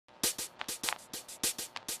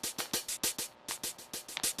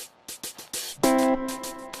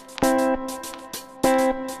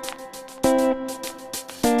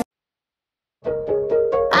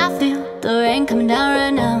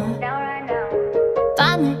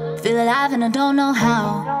feel alive and I don't know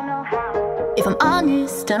how. If I'm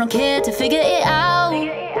honest, I don't care to figure it out,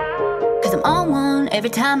 'cause I'm on one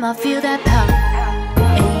every time I feel that power.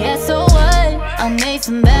 And yeah, so what? I made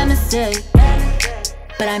some bad mistakes,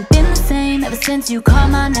 but I've been the same ever since you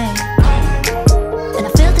called my name. And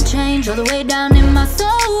I felt the change all the way down in my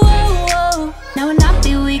soul. Now when I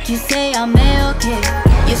feel weak, you say I'm okay.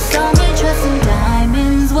 You saw me trust in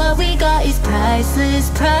diamonds. What we got is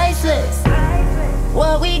priceless, priceless.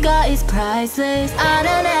 What we got is priceless. I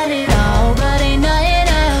done had it all, but ain't nothing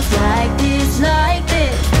else like this, like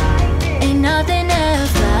this. Ain't nothing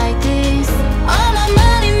else like this. All my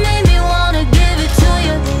money made me wanna give it to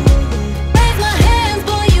you. Raise my hands,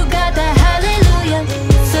 boy, you got that hallelujah.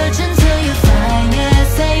 Search until you find, yeah,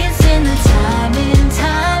 say it's in the timing,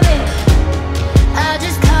 timing. I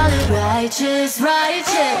just call it righteous,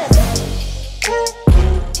 righteous.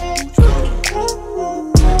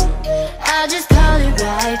 I just call it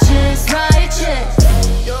righteous, righteous.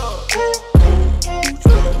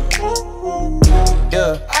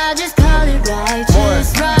 I just call it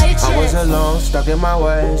righteous, righteous. I was alone, stuck in my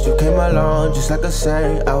ways. You came along just like a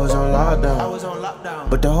saint. I was on lockdown,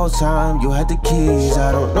 but the whole time you had the keys.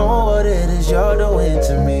 I don't know what it is you're doing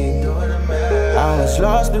to me. I was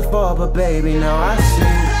lost before, but baby, now I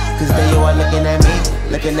see. 'Cause there you are looking at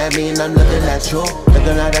me and I'm looking at you.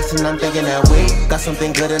 Looking at us and I'm thinking that we got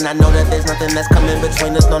something good, and I know that there's nothing that's coming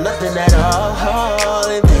between us, no nothing at all.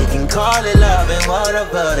 And they can call it love and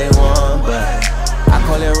whatever they want, but I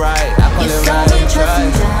call it right, I call it right. You saw me trust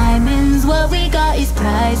in diamonds. What we got is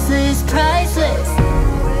priceless, priceless.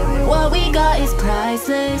 What we got is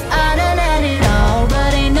priceless. I done had it all,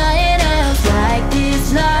 but ain't nothing else like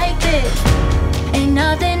this, like this. Ain't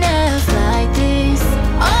nothing else like this.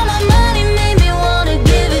 All my money made me wanna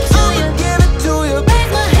give it to you.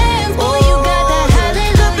 Raise my hands, boy, you got that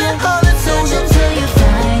hallelujah. Search until you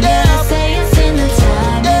find, yeah, say it's in the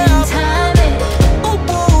timing, timing.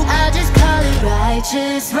 I just call it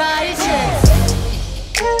righteous, righteous.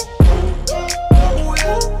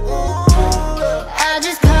 I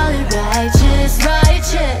just call it righteous,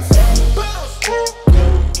 righteous.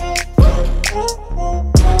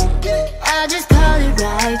 I just call it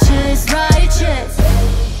righteous, righteous.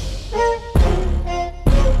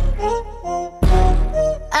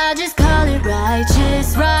 I just call it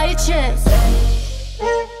righteous, righteous.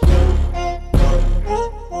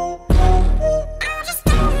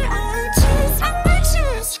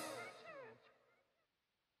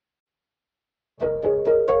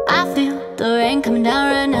 I feel the rain coming down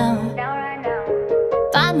right now.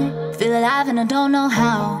 Finally feel alive and I don't know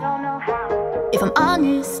how. If I'm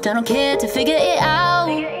honest, I don't care to figure it out,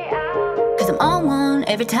 'cause I'm on one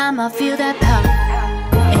every time I feel that power.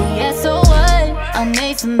 And yeah, so what? I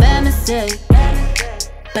made some bad mistakes,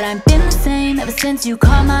 but I've been the same ever since you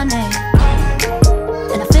called my name.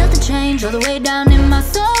 And I felt the change all the way down in my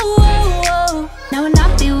soul. Now when I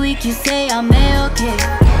feel weak, you say I'm okay.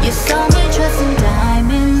 You saw me trust in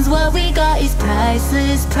diamonds. What we got is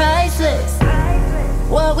priceless, priceless.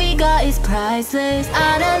 What we got is priceless.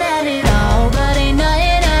 I done had it all, but ain't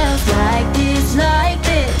nothing else like this, like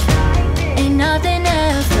this. Ain't nothing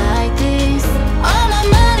else like this. All my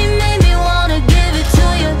money made me wanna give it to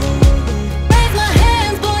you. Raise my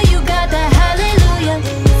hands, boy, you got that hallelujah.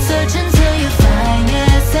 Search until you find,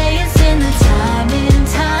 yeah, say it's in the timing,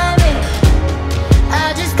 timing.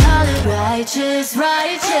 I just call it righteous,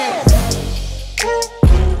 righteous.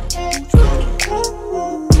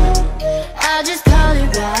 I just call it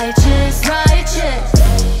righteous, righteous.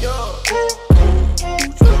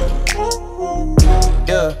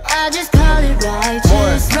 I just call it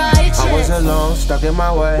righteous, righteous. I was alone, stuck in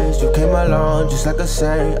my ways. You came along just like a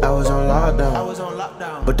saint. I was on lockdown,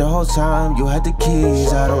 but the whole time you had the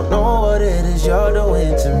keys. I don't know what it is you're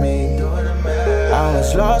doing to me. I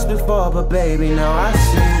was lost before, but baby, now I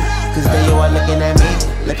see. 'Cause there you are looking at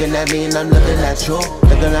me and I'm looking at you.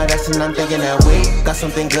 Looking at us and I'm thinking that we got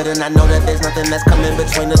something good, and I know that there's nothing that's coming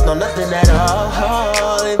between us, no nothing at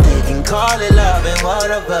all. And they can call it love and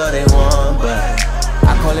whatever they want, but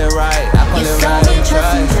I call it right, I call it right. You saw me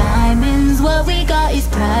trust in diamonds. What we got is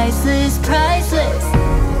priceless, priceless.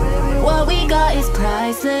 What we got is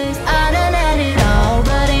priceless. I done had it all,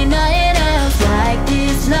 but ain't nothing else like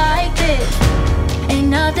this, like this. Ain't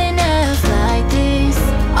nothing else like this.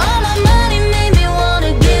 All my money made me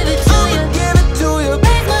wanna give it to you.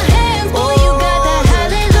 Raise my hands, boy, you got that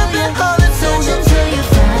hallelujah. Search until you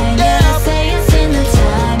find, yeah, say it's in the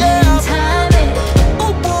timing, timing.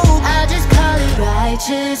 I just call it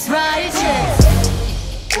righteous, righteous.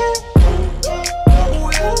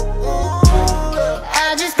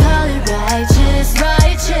 I just call it righteous,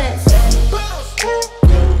 righteous.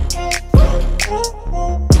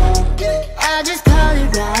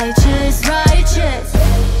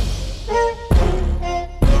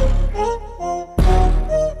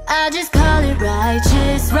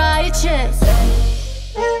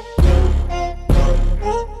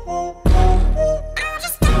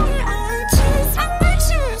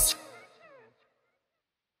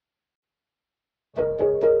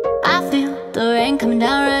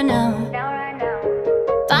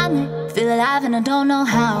 alive and I don't know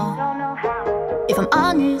how. If I'm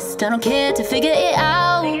honest, I don't care to figure it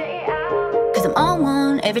out, 'cause I'm on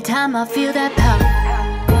one every time I feel that power.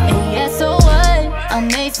 And yeah, so what? I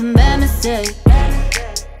made some bad mistakes,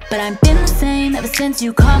 but I ain't been the same ever since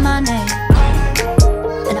you called my name.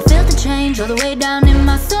 And I felt the change all the way down in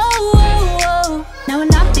my soul. Now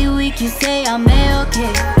when I feel weak, you say I'm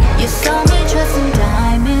okay. You saw me trusting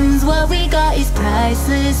diamonds. What we got is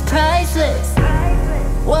priceless, priceless.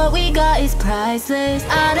 What we got is priceless.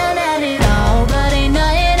 I done had it all, but ain't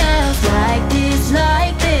nothing else like this,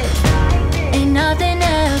 like this. Ain't nothing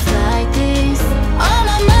else like this. All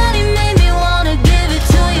my money made me wanna give it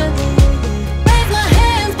to you. Raise my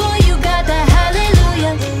hands, boy, you got that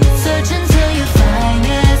hallelujah. Search until you find,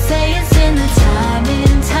 yeah, say it's in the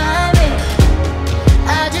timing, timing.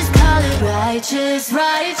 I just call it righteous,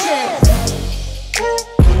 righteous.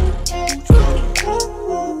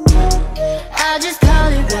 I just call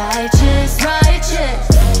it righteous, righteous.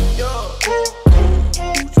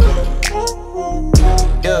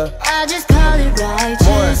 I just call it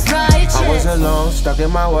righteous, righteous. I was alone, stuck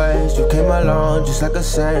in my ways. You came along just like a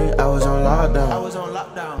saint. I was on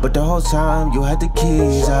lockdown, but the whole time you had the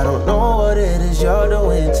keys. I don't know what it is you're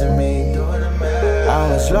doing to me. I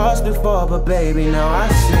was lost before, but baby, now I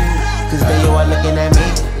see. 'Cause then you are looking at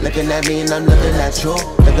me and I'm looking at you.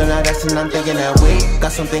 Looking at us and I'm thinking that we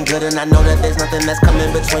got something good, and I know that there's nothing that's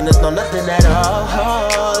coming between us, no nothing at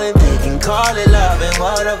all. And they can call it love and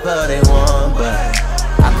whatever they want, but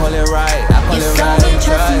I call it right, I call it right. You saw me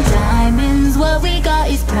trusting diamonds. What we got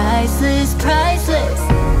is priceless, priceless.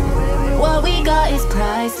 What we got is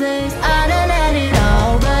priceless. I done had it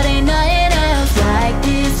all, but ain't nothing else like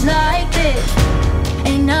this, like this.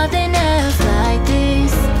 Ain't nothing else like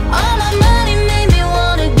this. All my money made me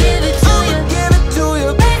wanna give it to you.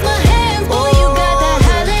 Raise my hands, boy, you got that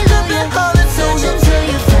hallelujah. Search until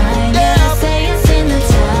you find, yeah, say it's in the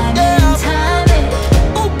timing, timing.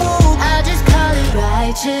 I just call it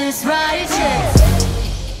righteous, righteous.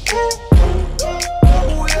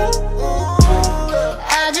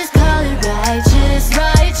 I just call it righteous,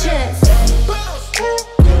 righteous.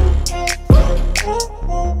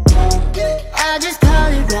 I just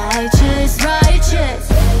call it righteous, righteous.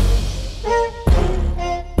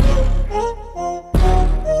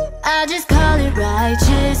 I just call it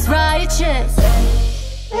righteous, righteous.